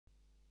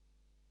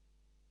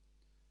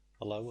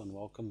Hello and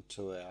welcome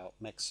to our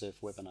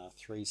MAXSURF Webinar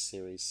 3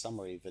 series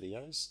summary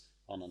videos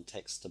on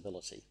in-text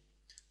stability.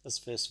 This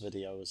first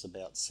video is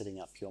about setting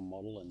up your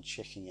model and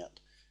checking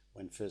it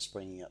when first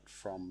bringing it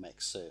from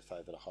MAXSURF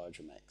over to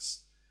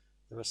Hydromax.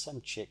 There are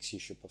some checks you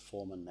should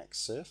perform in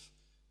MAXSURF.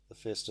 The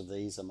first of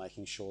these are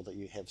making sure that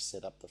you have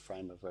set up the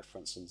frame of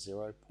reference in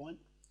 0 point.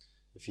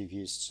 If you've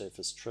used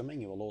surface trimming,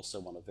 you will also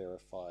want to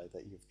verify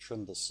that you've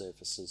trimmed the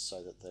surfaces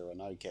so that there are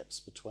no gaps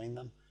between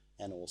them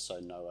and also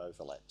no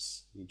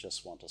overlaps. You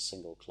just want a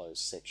single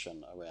closed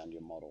section around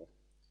your model.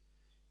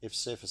 If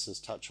surfaces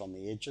touch on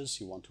the edges,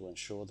 you want to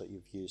ensure that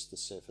you've used the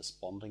surface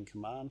bonding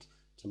command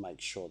to make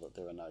sure that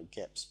there are no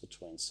gaps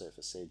between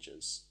surface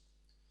edges.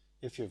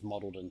 If you've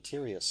modelled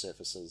interior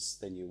surfaces,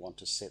 then you want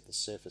to set the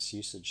surface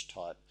usage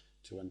type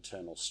to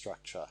internal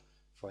structure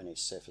for any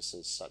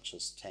surfaces such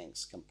as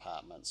tanks,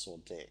 compartments or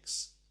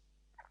decks.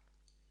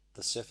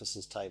 The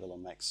surfaces table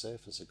in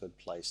MAXSURF is a good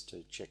place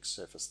to check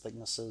surface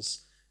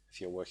thicknesses. If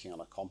you're working on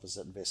a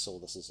composite vessel,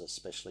 this is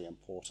especially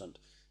important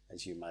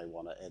as you may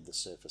want to add the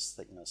surface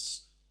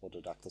thickness or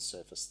deduct the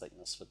surface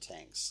thickness for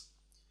tanks.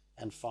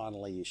 And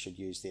finally, you should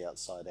use the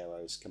outside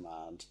arrows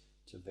command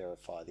to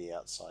verify the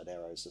outside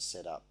arrows are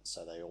set up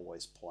so they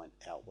always point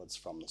outwards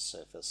from the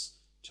surface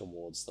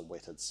towards the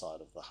wetted side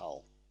of the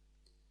hull.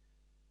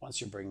 Once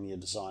you bring your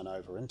design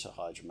over into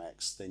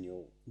Hydromax, then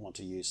you'll want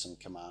to use some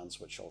commands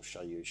which I'll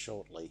show you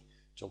shortly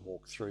to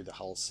walk through the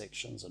hull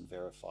sections and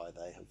verify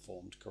they have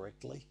formed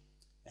correctly,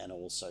 and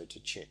also to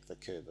check the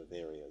curve of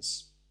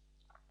areas.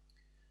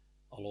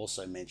 I'll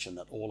also mention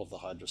that all of the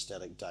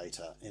hydrostatic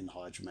data in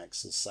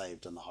Hydromax is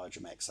saved in the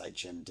Hydromax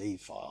HMD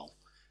file.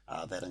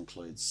 That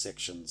includes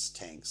sections,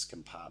 tanks,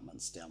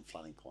 compartments, down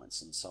flooding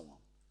points and so on.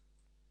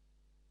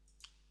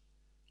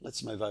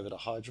 Let's move over to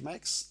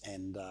Hydromax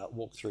and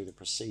walk through the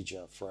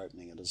procedure for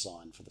opening a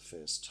design for the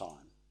first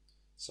time.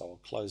 So I'll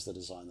close the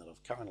design that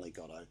I've currently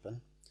got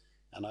open,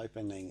 and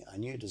opening a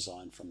new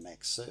design from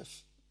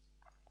MAXSURF,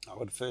 I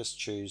would first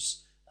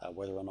choose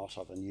whether or not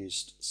I've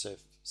used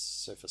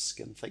surface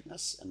skin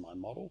thickness in my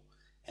model,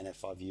 and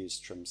if I've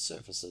used trimmed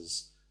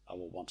surfaces, I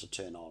will want to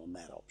turn on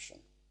that option.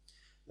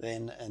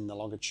 Then in the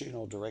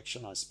longitudinal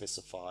direction, I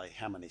specify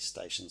how many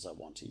stations I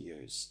want to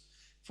use.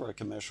 For a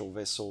commercial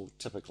vessel,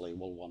 typically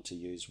we'll want to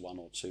use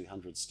 100 or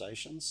 200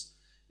 stations.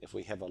 If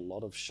we have a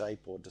lot of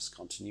shape or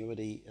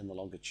discontinuity in the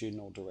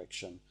longitudinal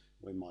direction,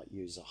 we might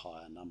use a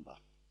higher number.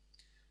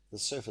 The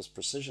surface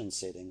precision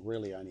setting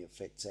really only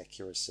affects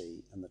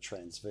accuracy in the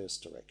transverse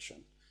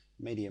direction.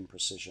 Medium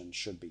precision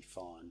should be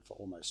fine for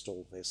almost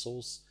all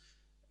vessels.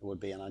 It would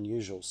be an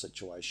unusual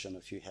situation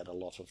if you had a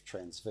lot of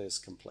transverse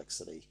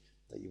complexity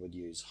that you would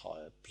use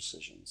higher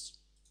precisions.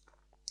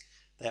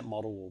 That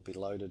model will be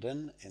loaded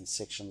in and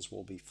sections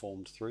will be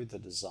formed through the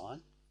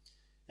design,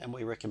 and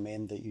we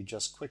recommend that you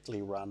just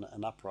quickly run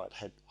an upright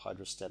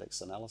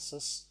hydrostatics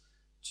analysis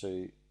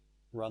to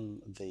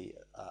run the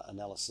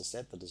analysis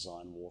at the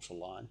design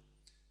waterline,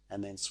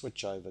 and then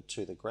switch over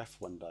to the graph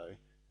window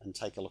and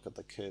take a look at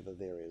the curve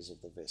of areas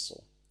of the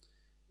vessel.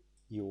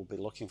 You will be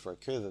looking for a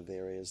curve of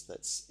areas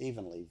that's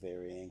evenly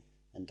varying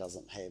and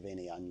doesn't have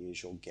any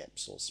unusual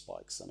gaps or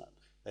spikes in it.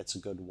 That's a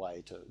good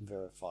way to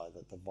verify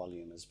that the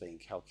volume is being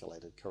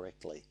calculated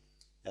correctly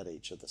at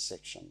each of the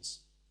sections.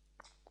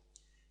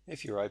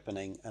 If you're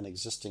opening an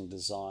existing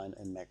design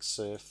in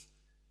MAXSURF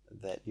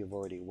that you've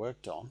already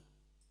worked on,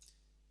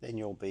 then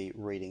you'll be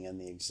reading in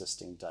the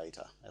existing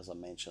data. As I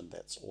mentioned,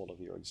 that's all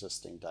of your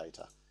existing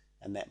data,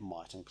 and that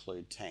might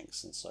include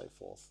tanks and so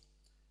forth.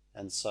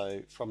 And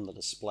so from the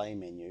display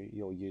menu,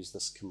 you'll use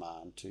this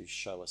command to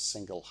show a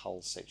single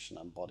hull section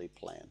and body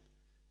plan.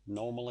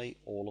 Normally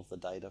all of the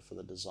data for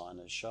the design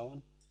is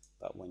shown,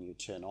 but when you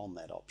turn on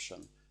that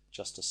option,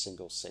 just a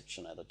single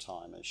section at a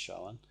time is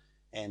shown,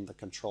 and the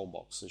control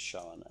box is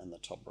shown in the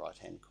top right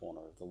hand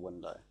corner of the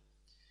window.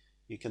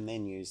 You can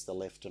then use the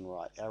left and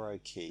right arrow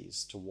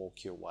keys to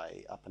walk your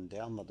way up and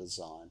down the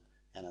design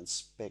and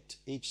inspect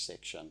each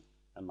section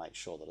and make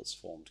sure that it's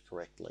formed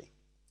correctly.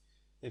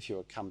 If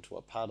you come to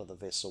a part of the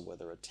vessel where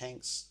there are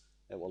tanks,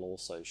 it will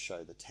also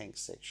show the tank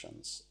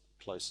sections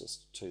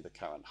closest to the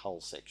current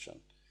hull section,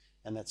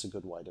 and that's a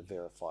good way to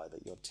verify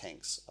that your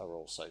tanks are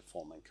also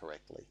forming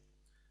correctly.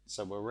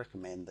 So we'll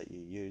recommend that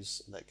you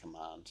use that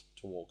command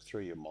to walk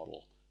through your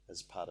model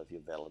as part of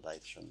your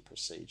validation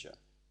procedure.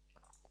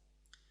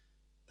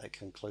 That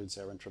concludes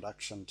our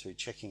introduction to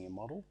checking your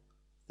model.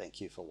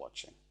 Thank you for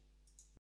watching.